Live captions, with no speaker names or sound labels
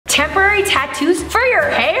Temporary tattoos for your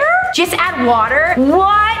hair? Just add water?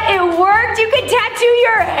 What? It worked? You can tattoo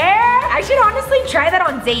your hair? I should honestly try that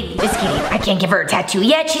on Zadie. Just kidding. I can't give her a tattoo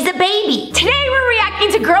yet. She's a baby. Today we're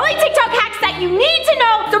reacting to girly TikTok hacks that you need to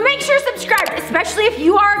know, so make sure to subscribe, especially if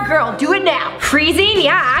you are a girl. Do it now. Freezing?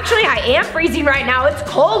 Yeah, actually I am freezing right now. It's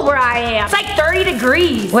cold where I am. It's like 30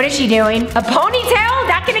 degrees. What is she doing? A ponytail?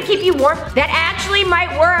 That's gonna keep you warm? That actually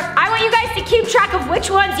might work. I want you guys to keep track of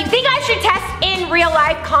which ones you think I should test in real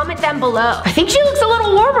life. Comment them below. I think she looks a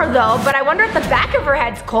little warmer though, but I wonder if the back of her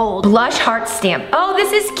head's cold. Blush heart stamp. Oh,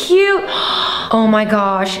 this is cute. Oh my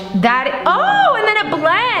gosh. Oh, and then it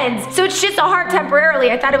blends. So it's just a heart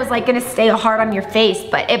temporarily. I thought it was like gonna stay a heart on your face,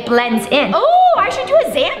 but it blends in. Oh, I should do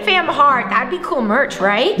a Zamfam heart. That'd be cool merch,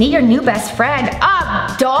 right? Meet your new best friend.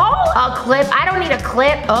 A doll? A clip? I don't need a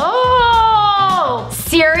clip. Oh,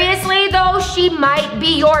 seriously though, she might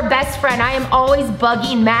be your best friend. I am always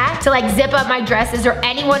bugging Matt to like zip up my dresses or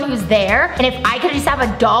anyone who's there. And if I could just have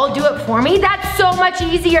a doll do it for me, that's so much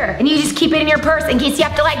easier. And you just keep it in your purse in case you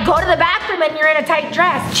have to like go to the bathroom and you're in a tight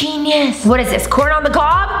dress. Genius. What is this, corn on the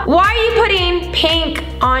cob? Why are you putting pink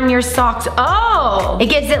on your socks? Oh, it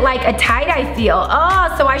gives it like a tie-dye feel.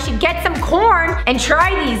 Oh, so I should get some corn and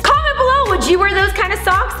try these. Comment below, would you wear those kind of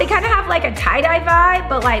socks? They kind of have like a tie-dye vibe,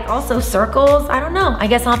 but like also circles. I don't know, I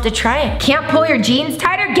guess I'll have to try it. Can't pull your jeans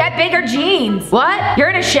tighter? Get bigger jeans. What? You're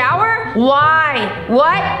in a shower? Why?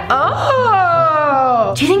 What?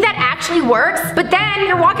 Oh. Do you think that actually works? But then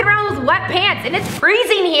you're walking around with wet pants and it's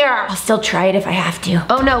freezing here. I'll still try it if I have to.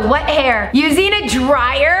 Oh no, wet hair. Using a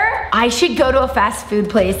dryer? I should go to a fast food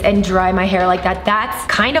place and dry my hair like that. That's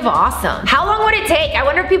kind of awesome. How long would it take? I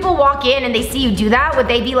wonder if people walk in and they see you do that, would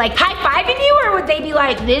they be like high-fiving you, or would they be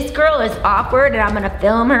like, this girl is awkward and I'm gonna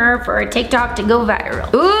film her for a TikTok to go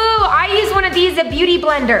viral? Ooh, I use one of these, a beauty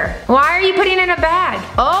blender. Why are you putting it in a bag?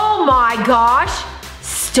 Oh my gosh,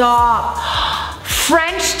 stop.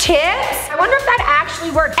 French tips? I wonder if that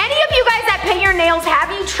actually works. Any of you guys that paint your nails, have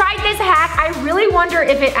you tried this hack? I really wonder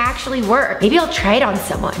if it actually works. Maybe I'll try it on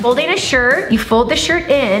someone. Folding a shirt, you fold the shirt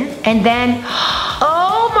in, and then,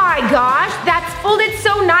 oh my gosh, that's folded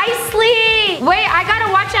so nicely. Wait, I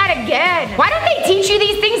gotta watch that again. Why don't they teach you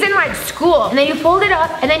these things in like school? And then you fold it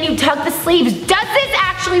up, and then you tuck the sleeves. Does this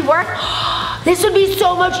actually work? This would be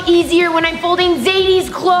so much easier when I'm folding Zadie's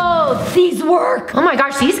clothes. These work. Oh my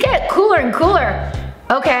gosh, these get cooler and cooler.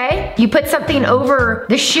 Okay, you put something over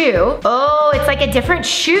the shoe. Oh, it's like a different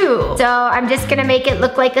shoe. So I'm just gonna make it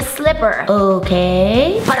look like a slipper.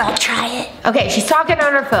 Okay, but I'll try it. Okay, she's talking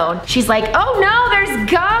on her phone. She's like, oh no,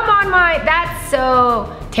 there's gum on my, that's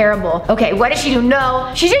so terrible. Okay, what does she do?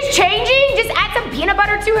 No, she's just changing. Just add some peanut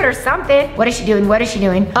butter to it or something. What is she doing? What is she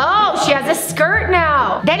doing? Oh, she has a skirt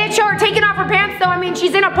now. They didn't show her taking off her pants though. I mean,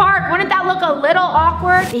 she's in a park. Wouldn't that look a little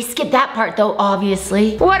awkward? They skipped that part though,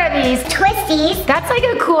 obviously. What are these? Twisties. That's like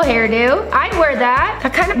a cool hairdo. I'd wear that.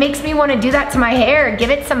 That kind of makes me want to do that to my hair. Give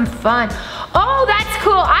it some fun. Oh, that's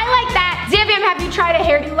cool. I like that. Zamfam, have you tried a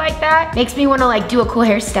hairdo like that? Makes me want to like do a cool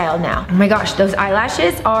hairstyle now. Oh my gosh, those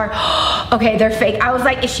eyelashes are, okay, they're fake. I was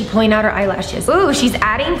like, is she pulling out her eyelashes? Ooh, she's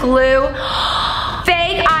adding glue.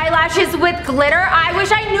 Fake eyelashes with glitter. I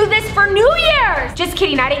wish I knew this for New Year's. Just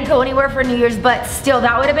kidding, I didn't go anywhere for New Year's, but still,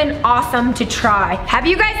 that would have been awesome to try. Have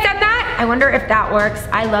you guys done that? I wonder if that works.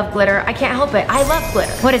 I love glitter. I can't help it. I love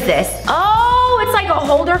glitter. What is this? Oh, it's like a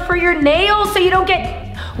holder for your nails so you don't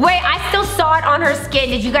get, wait, I still saw it on her skin.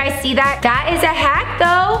 Did you guys see that? That is a hack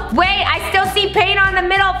though. Wait, I still see paint on the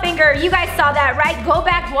middle finger. You guys saw that, right? Go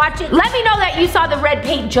back, watch it. Let me know that you saw the red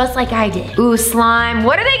paint just like I did. Ooh, slime.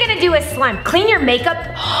 What are they gonna do with slime? Clean your makeup?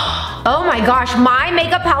 Oh my gosh, my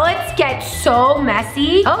makeup palettes get so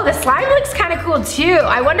messy. Oh, the slime looks kind of cool too.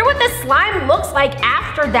 I wonder what the slime looks like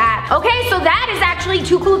after that. Okay, so that is actually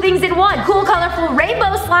two cool things in one. Cool, colorful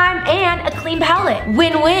rainbow slime and a clean palette.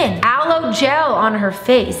 Win-win. Aloe gel on her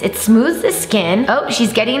face. It smooths the skin. Oh,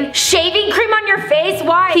 she's getting shaving cream on your face.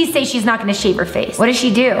 Why? Please say she's not gonna shave her face. What does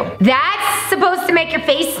she do? That's supposed to make your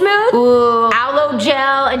face smooth? Ooh, aloe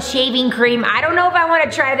gel and shaving cream. I don't know if I want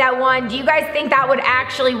to try that one. Do you guys think that would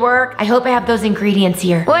actually work? I hope I have those ingredients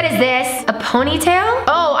here. What is this? A ponytail?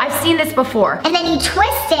 Oh, I've seen this before. And then you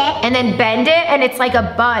twist it. And then bend it and it's like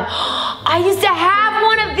a bun. I used to have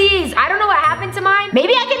one of these. I don't know what happened to mine.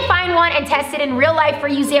 Maybe I can find one and test it in real life for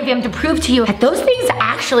you, Zamfam, to prove to you that those things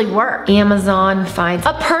actually work. Amazon finds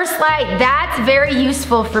a purse light. That's very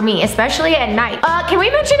useful for me, especially at night. Can we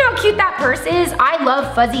mention how cute that purse is? I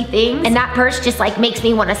love fuzzy things, and that purse just like makes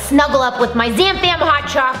me want to snuggle up with my Zamfam hot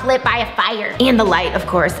chocolate by a fire. And the light, of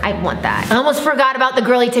course. I want that. I almost forgot about the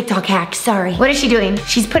girly TikTok hack. Sorry. What is she doing?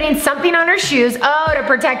 She's putting something on her shoes. Oh, to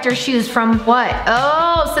protect her shoes from what?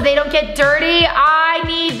 Oh, so they don't get dirty. I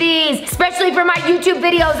need these. Especially for my YouTube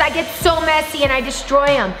videos, I get so messy and I destroy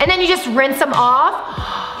them. And then you just rinse them off.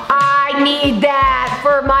 I need that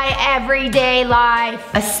for my everyday life.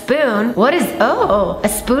 A spoon? What is, oh, a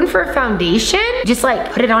spoon for foundation? Just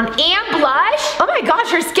like put it on and blush? Oh my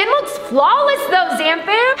gosh, her skin looks flawless though,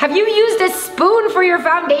 Zamfam. Have you used a spoon for your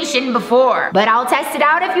foundation before? But I'll test it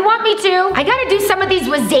out if you want me to. I gotta do some of these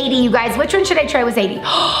with Zadie, you guys. Which one should I try with Zadie?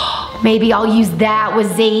 Maybe I'll use that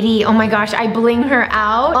with Zadie. Oh my gosh, I bling her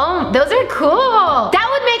out. Oh, those are cool. That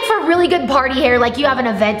would make for really good party hair, like you have an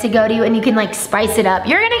event to go to and you can like spice it up.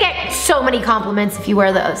 You're gonna get so many compliments if you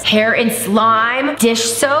wear those. Hair and slime, dish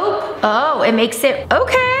soap. Oh, it makes it,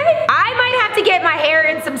 okay. I might have to get my hair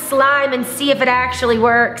in some slime and see if it actually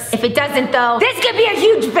works. If it doesn't though, this could be a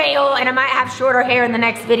huge fail and I might have shorter hair in the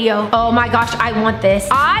next video. Oh my gosh, I want this.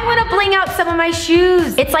 I wanna bling out some of my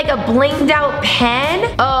shoes. It's like a blinged out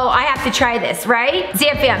pen. Oh, I have to try this, right?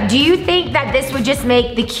 Zamfam, do you think that this would just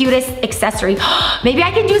make the cutest accessory? Maybe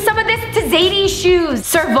I can do some of this to Zadie's shoes.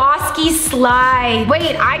 Swarovski slide.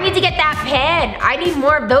 Wait, I need to get that pen. I need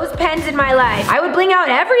more of those pens in my life. I would bling out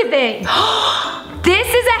everything. This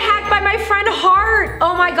is a hack by my friend Heart.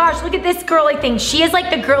 Oh my gosh, look at this girly thing. She is like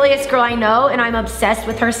the girliest girl I know and I'm obsessed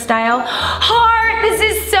with her style. Heart, this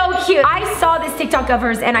is so cute. I saw this TikTok of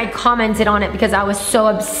hers and I commented on it because I was so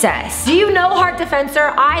obsessed. Do you know Heart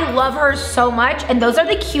Defensor? I love her so much and those are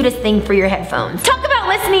the cutest thing for your headphones. Talk about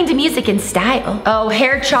listening to music in style. Oh,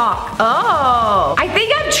 hair chalk. Oh, I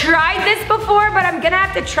think I've tried this before, but I'm gonna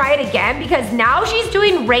have to try it again because now she's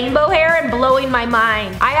doing rainbow hair and blowing my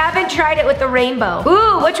mind. I haven't tried it with the rainbow.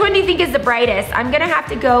 Ooh, which one do you think is the brightest? I'm gonna have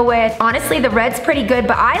to go with, honestly, the red's pretty good,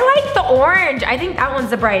 but I like the orange. I think that one's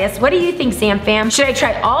the brightest. What do you think, Zamfam? Should I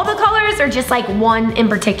try all the colors or just like one in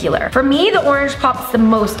particular? For me, the orange pops the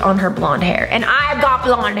most on her blonde hair, and I've got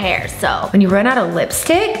blonde hair, so. When you run out of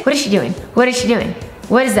lipstick, what is she doing? What is she doing?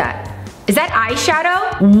 What is that? Is that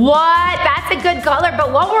eyeshadow? What? That's a good color,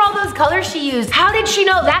 but what were all those colors she used? How did she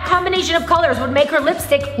know that combination of colors would make her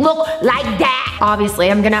lipstick look like that? Obviously,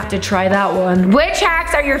 I'm gonna have to try that one. Which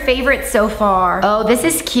hacks are your favorites so far? Oh, this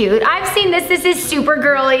is cute. I've seen this. This is super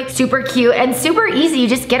girly, super cute, and super easy. You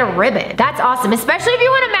just get a ribbon. That's awesome, especially if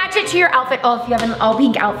you wanna match it to your outfit. Oh, if you have an all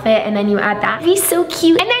pink outfit and then you add that, it'd be so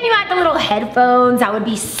cute. And then you add the little headphones. That would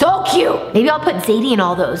be so cute. Maybe I'll put Zadie in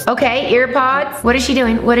all those. Okay, ear pods. What is she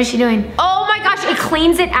doing? What is she doing? Oh my gosh, it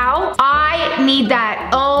cleans it out. I need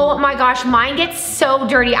that. Oh my gosh, mine gets so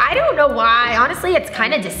dirty. I don't know why. Honestly, it's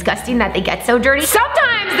kind of disgusting that they get so dirty.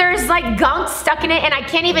 Sometimes there's like gunk stuck in it and I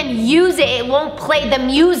can't even use it. It won't play the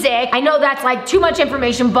music. I know that's like too much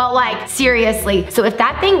information, but like seriously. So if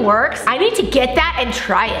that thing works, I need to get that and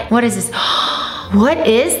try it. What is this? What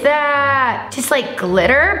is that? Just like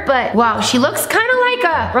glitter, but wow, she looks kind of like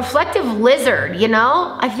a reflective lizard, you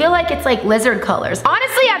know? I feel like it's like lizard colors.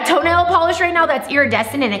 Honestly, I have toenail polish right now that's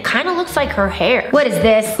iridescent and it kind of looks like her hair. What is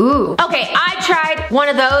this? Ooh. Okay, I tried one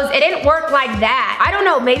of those. It didn't work like that. I don't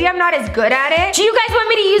know, maybe I'm not as good at it. Do you guys want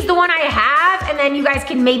me to use the one I have and then you guys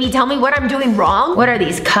can maybe tell me what I'm doing wrong? What are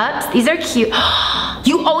these cups? These are cute.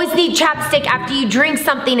 You always need chapstick after you drink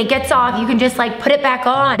something. It gets off. You can just like put it back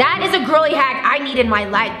on. That is a girly hack I need in my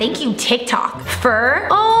life. Thank you, TikTok. Fur.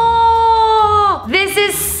 Oh, this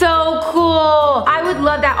is so cool. I would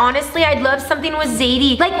love that. Honestly, I'd love something with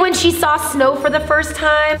Zadie. Like when she saw snow for the first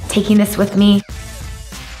time. Taking this with me.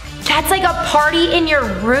 That's like a party in your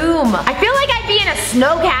room. I feel like I'd be in a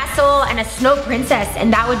snow castle and a snow princess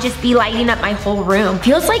and that would just be lighting up my whole room.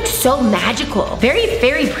 Feels like so magical. Very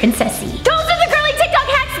fairy princessy. Those are the girly TikTok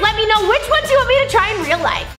hacks. Let me know which ones you want me to try in real life.